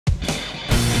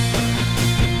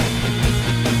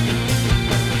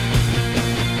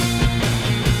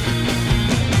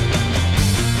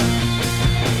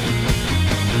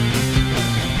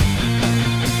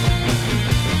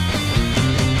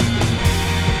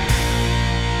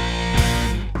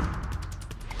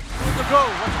go.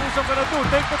 What's Newsom gonna do?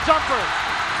 Take the jumper.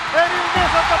 And he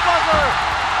missed at the buzzer.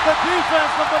 The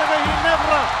defense of Barangay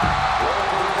Ginebra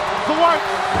thwarts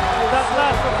that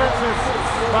last offensive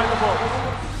by the Bulls.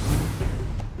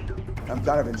 I'm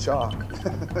kind of in shock,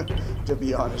 to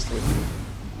be honest with you.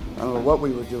 I don't know what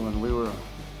we were doing. We were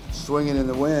swinging in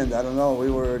the wind. I don't know. We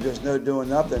were just doing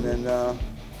nothing. And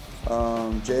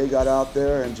Jay got out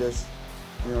there and just,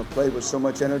 played with so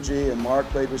much energy, and Mark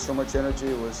played with so much energy.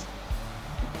 It was,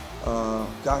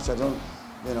 gosh, I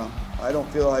don't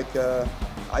feel like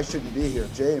I shouldn't be here.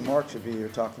 Jay and Mark should be here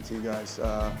talking to you guys.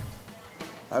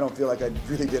 I don't feel like I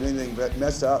really did anything but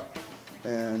mess up.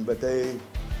 But they,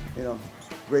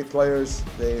 great players.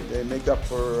 They make up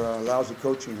for lousy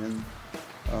coaching, and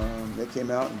they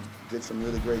came out and did some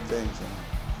really great things and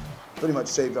pretty much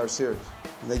saved our series.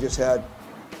 They just had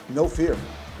no fear.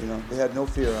 They had no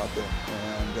fear out there.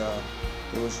 And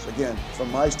it was, again, from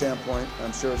my standpoint,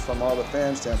 I'm sure it's from all the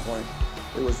fans' standpoint,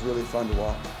 it was really fun to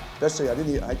watch. Especially,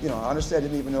 honestly, I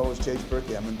didn't even know it was Jay's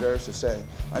birthday. I'm embarrassed to say.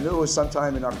 I knew it was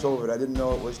sometime in October, but I didn't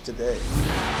know it was today.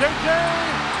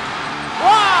 Jayjay!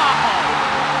 Wow!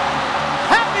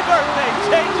 Happy birthday,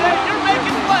 Jayjay! You're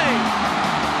making plays!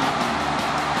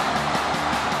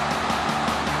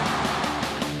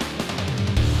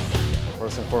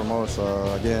 First and foremost,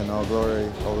 again, all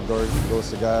the glory goes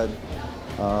to God.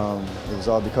 It was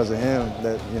all because of Him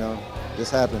that this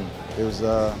happened. It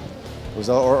was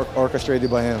all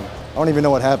orchestrated by Him. I don't even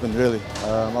know what happened really.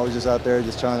 I was just out there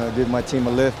just trying to give my team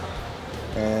a lift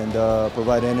and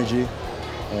provide energy.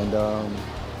 And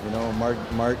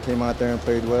Mark came out there and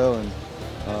played well, and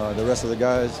the rest of the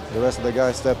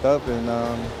guys stepped up, and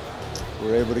we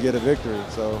were able to get a victory.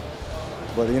 So,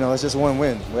 but it's just one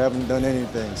win. We haven't done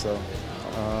anything, so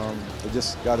we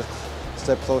just got to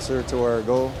step closer to our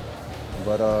goal.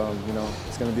 But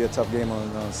it's going to be a tough game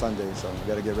on Sunday, so we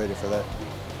got to get ready for that.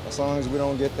 As long as we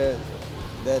don't get that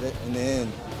in the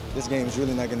end, this game is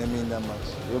really not going to mean that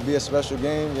much. It'll be a special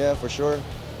game, yeah, for sure,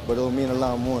 but it'll mean a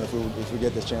lot more if we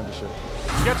get this championship.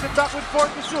 Gets it back with 4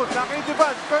 to shoot.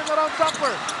 Caguioa, turnaround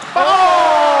jumper.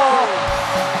 Oh!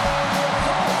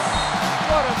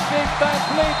 What a big time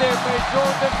play there by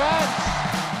Jordan Vance.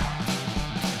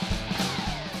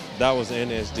 That was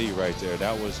NSD right there.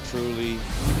 That was truly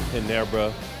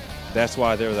Ginebra. That's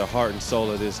why they're the heart and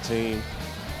soul of this team.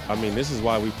 I mean, this is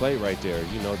why we play right there.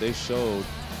 They showed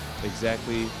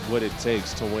exactly what it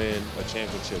takes to win a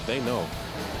championship. They know,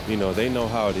 they know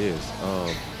how it is.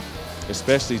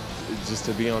 Especially just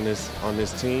to be on this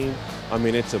team. I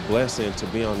mean, it's a blessing to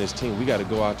be on this team. We got to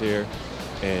go out there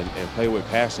and play with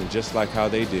passion, just like how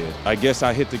they did. I guess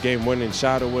I hit the game-winning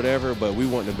shot or whatever, but we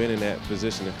wouldn't have been in that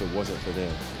position if it wasn't for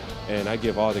them. And I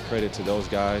give all the credit to those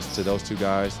guys, to those 2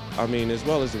 guys. I mean, as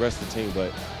well as the rest of the team,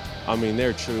 but I mean, they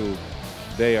are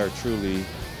truly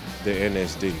the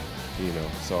NSD,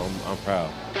 so I'm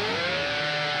proud.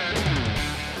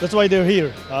 That's why they're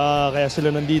here. Kaya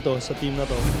sila nandito sa team na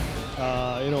to.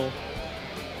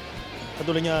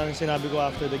 Katulad nga ang sinabi ko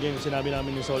after the game, sinabi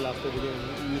namin ni Sol after the game,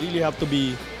 you really have to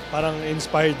be parang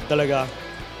inspired talaga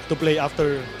to play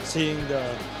after seeing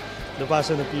the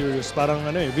Fast and the Furious. Parang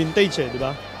vintage di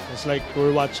ba? It's like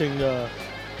we're watching the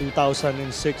 2006,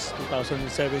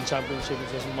 2007 championship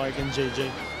with Mark and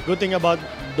Jayjay. Good thing about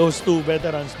those 2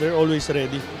 veterans, they're always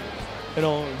ready. They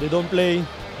don't play,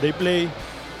 they play.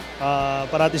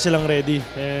 Parati silang ready,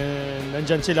 and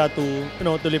nandyan sila to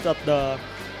lift up the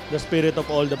spirit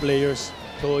of all the players.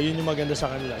 So yun yung maganda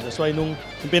sa kanila. That's why nung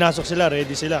pinasok sila,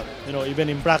 ready sila. Even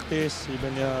in practice,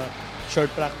 even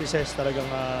short practices,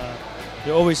 talagang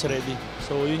they're always ready.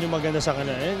 So yun yung maganda sa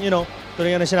kanila. And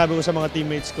tuloy nga na sinabi ko sa mga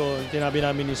teammates ko, tinabi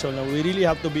namin ni Sol na we really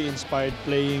have to be inspired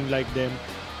playing like them.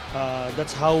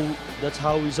 That's how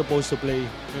we're supposed to play.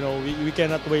 We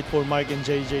cannot wait for Mark and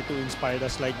Jayjay to inspire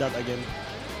us like that again.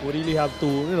 We really have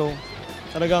to,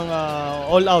 talagang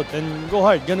all out and go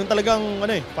hard. Ganun talagang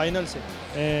finals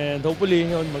And hopefully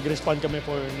mag-respond kami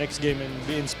for next game and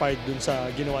be inspired dun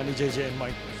sa ginawa ni Jayjay and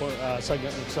Mike for sa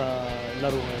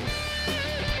laro ngayon.